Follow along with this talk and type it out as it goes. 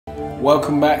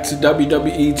Welcome back to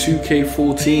WWE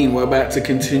 2K14. We're about to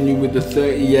continue with the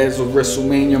 30 years of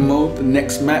Wrestlemania mode. The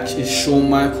next match is Shawn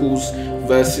Michaels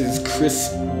versus Chris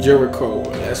Jericho.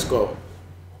 Let's go.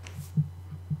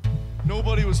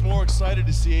 Nobody was more excited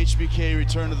to see HBK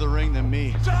return to the ring than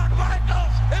me. Shawn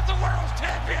Michaels is the world's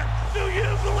champion. Do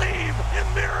you believe in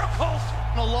miracles?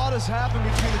 A lot has happened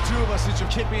between the two of us since you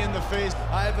kicked me in the face.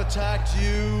 I have attacked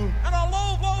you. And a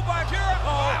low blow by Jericho.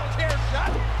 Wow, tear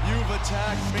shot. You've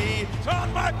attacked me.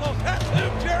 Shawn Michaels has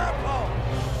hit Jericho.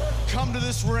 Come to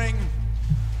this ring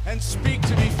and speak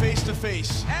to me face to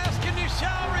face. Ask and you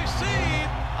shall receive.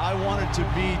 I wanted to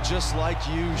be just like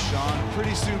you, Shawn.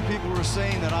 Pretty soon people were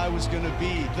saying that I was going to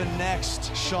be the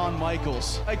next Shawn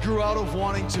Michaels. I grew out of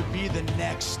wanting to be the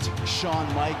next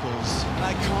Shawn Michaels, and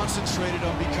I concentrated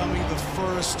on becoming the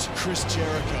first Chris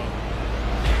Jericho.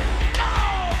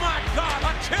 Oh my God,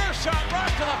 a chair shot right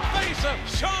to the face of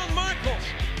Shawn Michaels.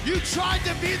 You tried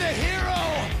to be the hero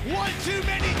one too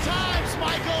many times,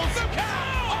 Michaels. Look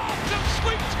out! Oh, some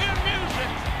sweet chin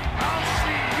music. I'll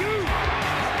see you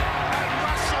at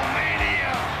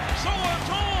WrestleMania. So it's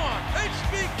on.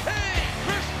 HBK,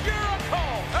 Chris Jericho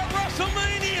at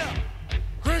WrestleMania.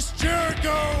 Chris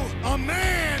Jericho, a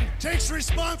man, takes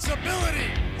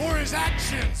responsibility for his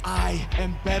actions. I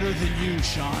am better than you,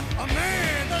 Shawn. A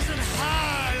man doesn't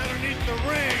hide underneath the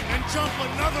ring and jump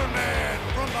another man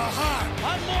from behind.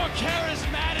 I'm more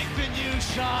charismatic than you,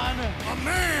 Shawn. A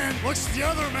man looks the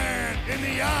other man in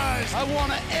the eyes. I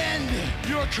want to end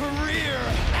your career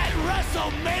at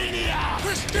WrestleMania.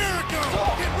 Chris Jericho,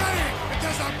 get ready,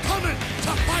 because I'm coming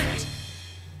to fight.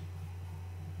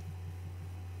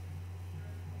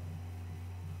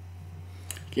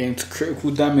 Getting to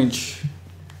critical damage.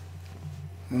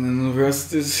 And then the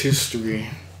rest is history.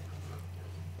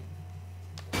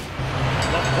 The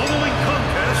following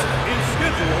contest is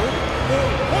scheduled for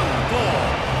one fall.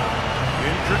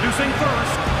 Introducing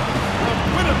first, from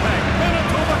Winnipeg,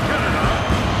 Manitoba, Canada,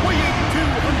 weighing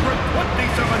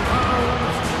 227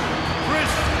 pounds,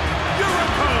 Chris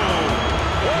Jericho.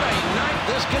 What a night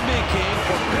this could be, King,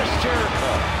 for Chris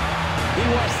Jericho. He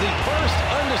was the first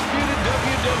undisputed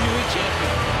WWE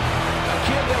champion. A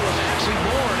kid that was actually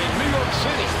born in New York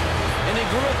City, and he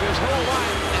grew up his whole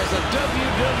life as a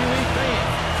WWE fan.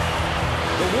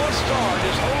 The one star in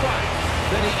his whole life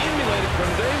that he emulated from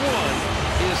day one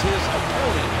is his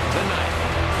opponent tonight.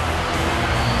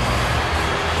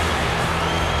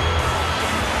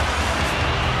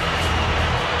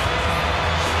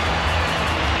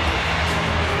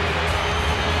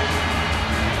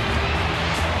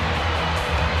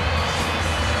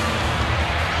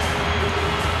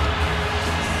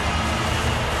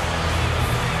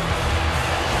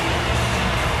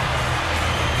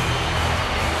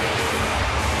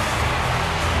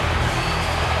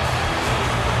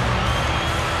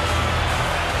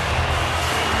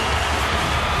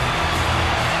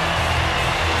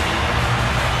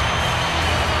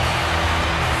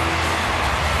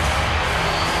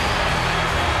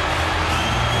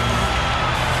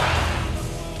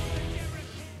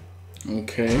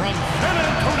 Okay. From San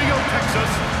Antonio,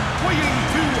 Texas, weighing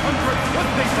 225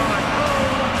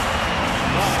 pounds,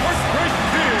 the Heartbreak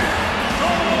Kid,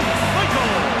 Shawn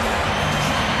Michaels.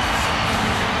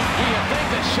 Do you think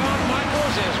that Shawn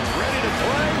Michaels is ready to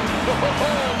play?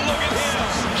 Oh, look at him!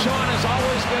 Shawn has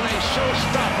always been a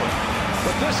showstopper,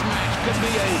 but this match could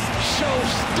be a show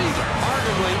stealer.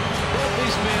 Arguably, both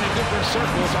these men in different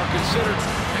circles are considered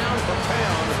pound for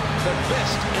pound the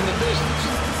best in the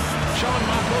business. Shawn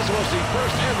Michaels was the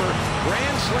first ever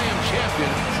Grand Slam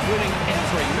champion, winning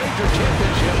every major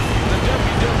championship the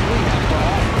WWE had to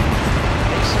offer.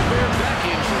 A severe back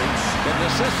injury that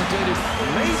necessitated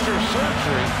major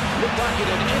surgery looked like it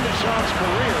had ended Shawn's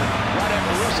career right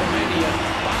after WrestleMania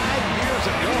 5 years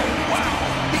ago. Wow,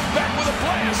 he's back with a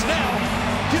blast now.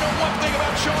 You know one thing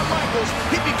about Shawn Michaels,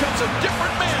 he becomes a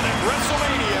different man at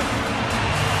WrestleMania.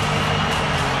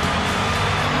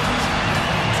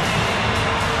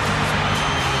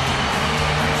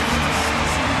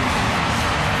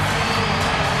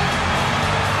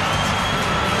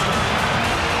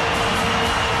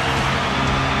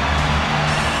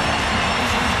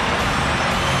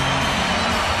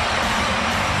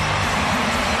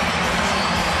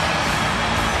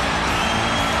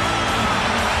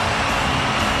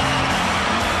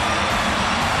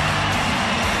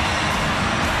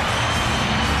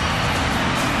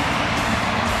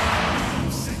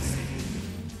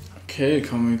 Okay,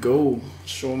 can we go?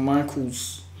 Shawn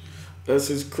Michaels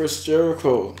versus Chris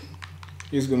Jericho.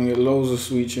 He's gonna get loads of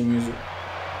sweet chin music.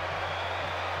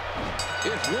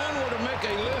 If one were to make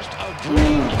a list of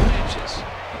dream matches,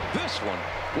 this one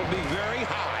would be very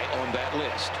high on on that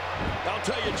list. I'll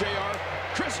tell you, JR,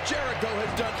 Chris Jericho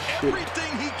has done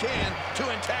everything he can to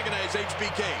antagonize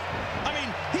HBK. I mean,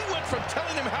 he went from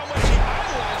telling him how much he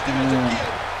idolized him as a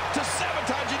kid to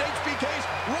sabotaging HBK's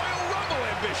Royal Rumble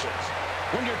ambitions.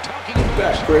 When you're talking about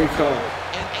Backbreaker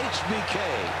and HBK,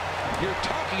 you're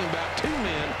talking about two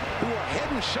men who are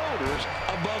head and shoulders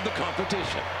above the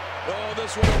competition. Oh,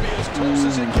 this one will be as close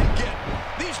as it can get.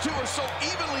 These two are so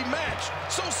evenly matched,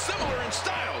 so similar in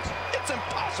styles. It's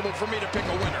impossible for me to pick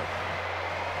a winner.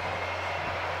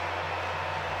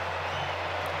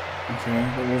 Okay,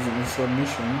 that wasn't a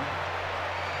submission.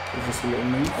 It was just a little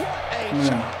move.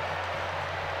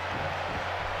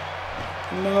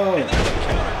 No. And there's a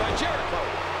counter by Jericho.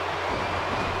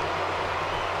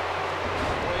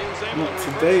 Not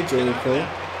today, Jericho.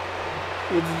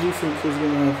 What did you think was going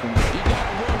to happen? You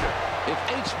gotta wonder if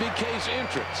HBK's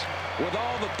entrance, with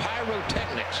all the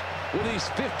pyrotechnics, with these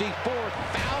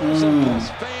 54,000 plus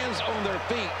fans on their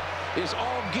feet, is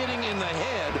all getting in the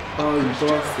head of Chris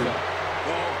Jericho.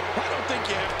 Well, I don't think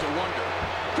you have to wonder.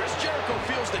 Chris Jericho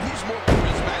feels that he's more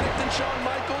charismatic than Shawn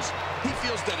Michaels. He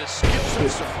feels that his skills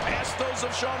have surpassed those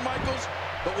of Shawn Michaels.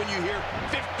 But when you hear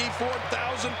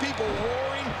 54,000 people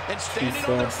roaring and standing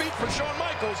on their feet for Shawn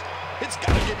Michaels, it's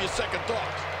got to give you second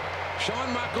thoughts.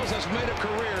 Shawn Michaels has made a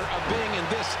career of being in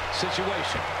this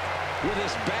situation, with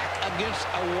his back against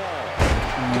a wall,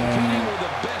 competing with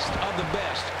the best of the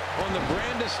best on the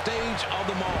grandest stage of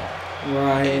them all.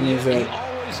 Right, and he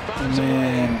always finds a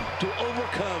way to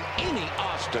overcome any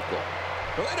obstacle.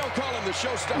 Well, they don't call him the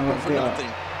showstopper for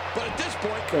nothing. But at this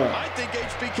point, I think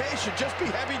HBK should just be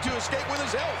happy to escape with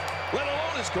his health, let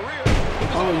alone his career.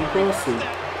 Oh, you bossy.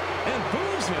 And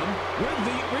booms him with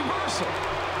the reversal.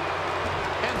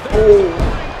 And there's a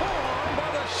flying forearm by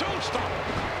the showstopper.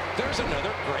 There's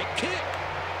another great kick.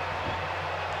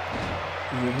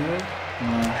 You hear it?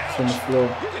 Nah, it's on the floor.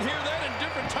 You can hear that in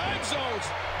different time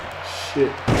zones. Shit.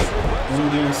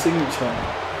 I'm doing a signature.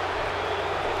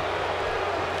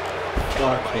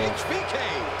 By HBK.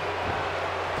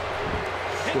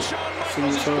 And Shawn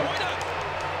Michaels is going up.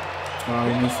 Oh,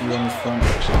 he needs to be on his front.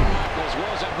 Shawn Michaels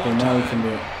was at one now he time can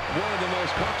do it. one of the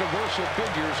most controversial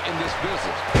figures in this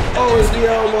business. Oh, it's the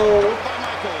elbow. By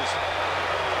Michaels.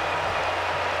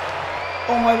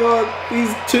 Oh my god,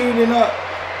 he's tuning up.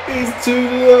 He's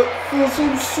tuning up for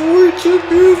some switching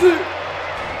music.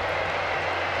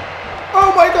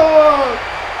 Oh my god.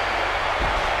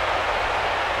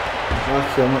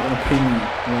 Actually, I'm not going to pin you.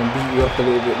 I'm going to beat you up a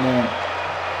little bit more.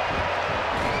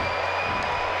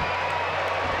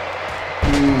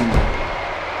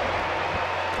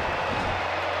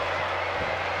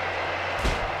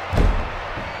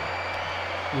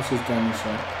 This is Danny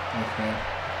Shaw. Okay.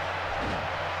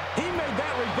 He made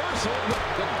that reversal with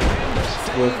the grandest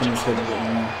stage Working his head a bit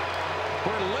more.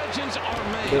 where legends are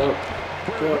made, Get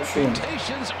where up, Shawn.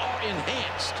 reputations are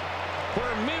enhanced,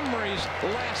 where memories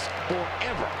last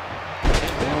forever.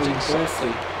 And that's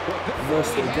exactly what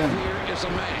we have here is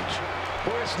a match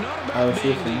where it's not about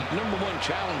being the #1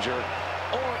 challenger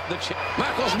or the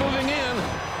Michaels moving in.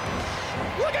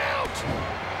 Look out!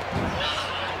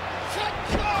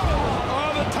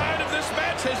 Oh, the tide of this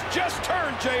match has just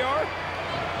turned, JR.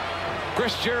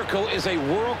 Chris Jericho is a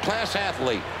world-class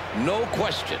athlete, no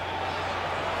question.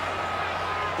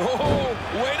 Oh,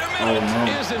 wait a minute. Oh,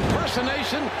 no. Is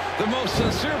impersonation the most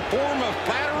sincere form of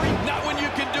flattery? Not when you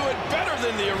can do it better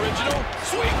than the original.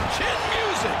 Sweet chin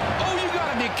music. Oh, you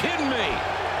gotta be kidding me.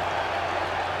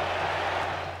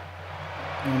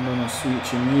 I'm on a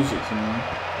switch in music, you know.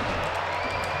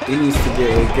 He needs to get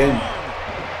it again.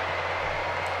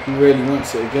 He really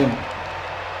wants it again.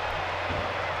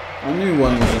 I knew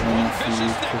one wasn't enough for you,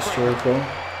 Chris Jericho.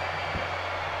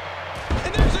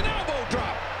 And there's an elbow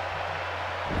drop.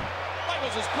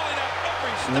 Michaels is playing out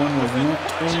every step. One was not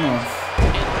enough.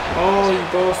 Oh, you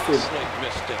bastard.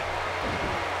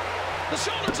 The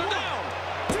shoulders are down.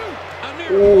 A near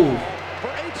Oh.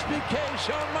 for HBK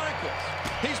Shawn Michaels.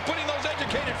 He's putting those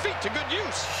educated feet to good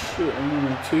use. Shit, I'm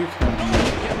on a 2 count.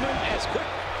 Can move as quick.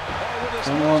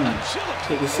 Come on,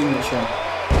 take the signature.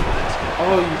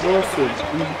 Oh, you bastard.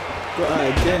 You got that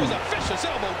again. That was a vicious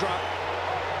elbow drop.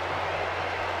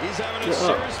 He's having a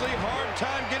seriously hard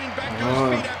time getting back to his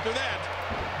feet after that.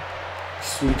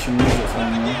 Switching music Not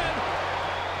on now. again.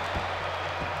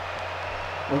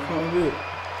 Why can't I do it?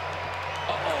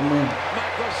 Come on.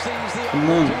 Michaels sees the Come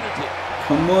on. opportunity.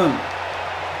 Come on.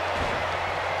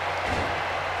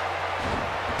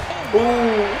 Oh,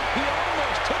 He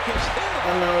almost took his head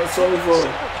I know it's over.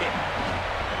 Super kick.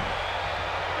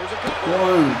 There's a couple.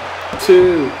 1,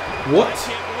 2. What? I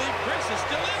can't believe Chris is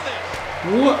still in this.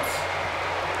 What?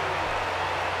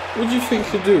 What do you think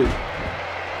you do?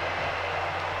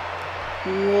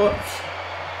 What?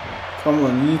 Come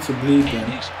on, you need to bleed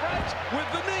then. He strikes with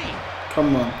the knee.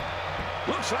 Come on.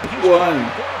 Looks like he's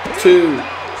 1, 2.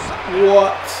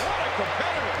 What?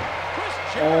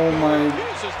 Oh my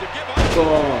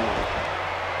God.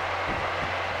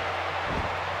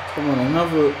 Come on,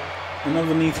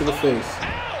 another knee to the face.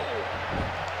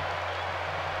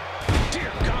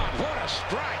 Dear God, what a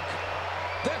strike.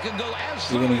 That could go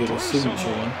You're absolutely gonna get a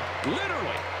signature one.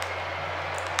 Literally.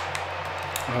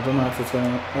 I don't know how to turn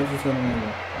it. How do you turn it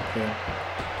over? Okay.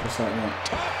 Just like that.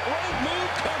 Top rope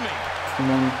move coming.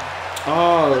 Come on.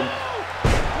 Oh.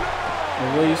 I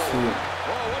wasted it.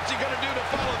 Oh, what's he gonna do to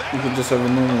follow that? You could just have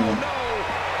a normal one. No.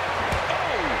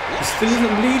 He still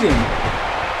isn't bleeding.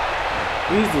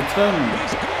 He's determined.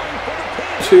 He's going for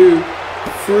the 2,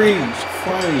 pin. 3.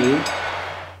 Finally.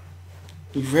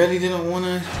 He really didn't want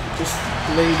to just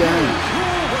lay down.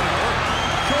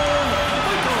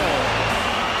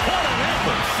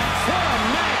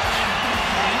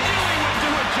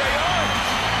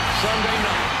 Sunday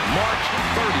night, March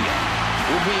 30th,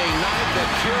 will be a night that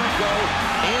Jericho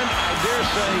and, I dare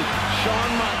say,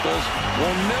 Shawn Michaels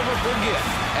will never forget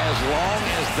as long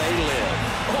as they live.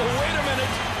 Oh, wait a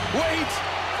minute. Wait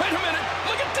a minute.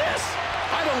 Look at this.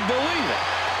 I don't believe it,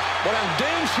 but I'm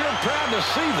damn sure proud to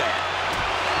see that.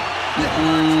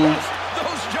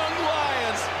 Those young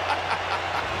lions.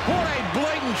 What a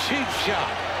blatant cheap shot.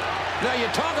 Now, you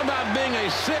talk about being a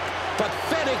sick,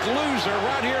 pathetic loser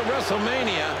right here at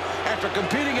Wrestlemania after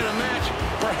competing in a match,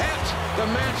 perhaps the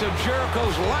match of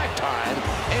Jericho's lifetime,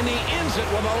 and he ends it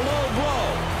with a low blow.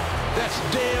 That's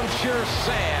damn sure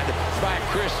sad by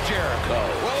Chris Jericho.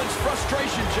 Well, it's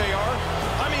frustration, JR.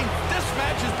 I mean, this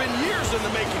match has been years in the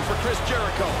making for Chris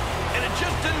Jericho, and it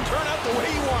just didn't turn out the way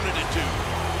he wanted it to.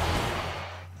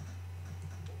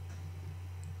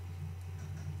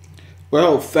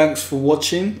 Well, thanks for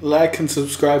watching. Like and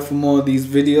subscribe for more of these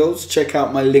videos. Check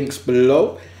out my links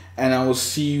below. And I will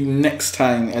see you next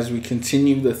time as we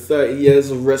continue the 30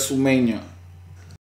 years of WrestleMania.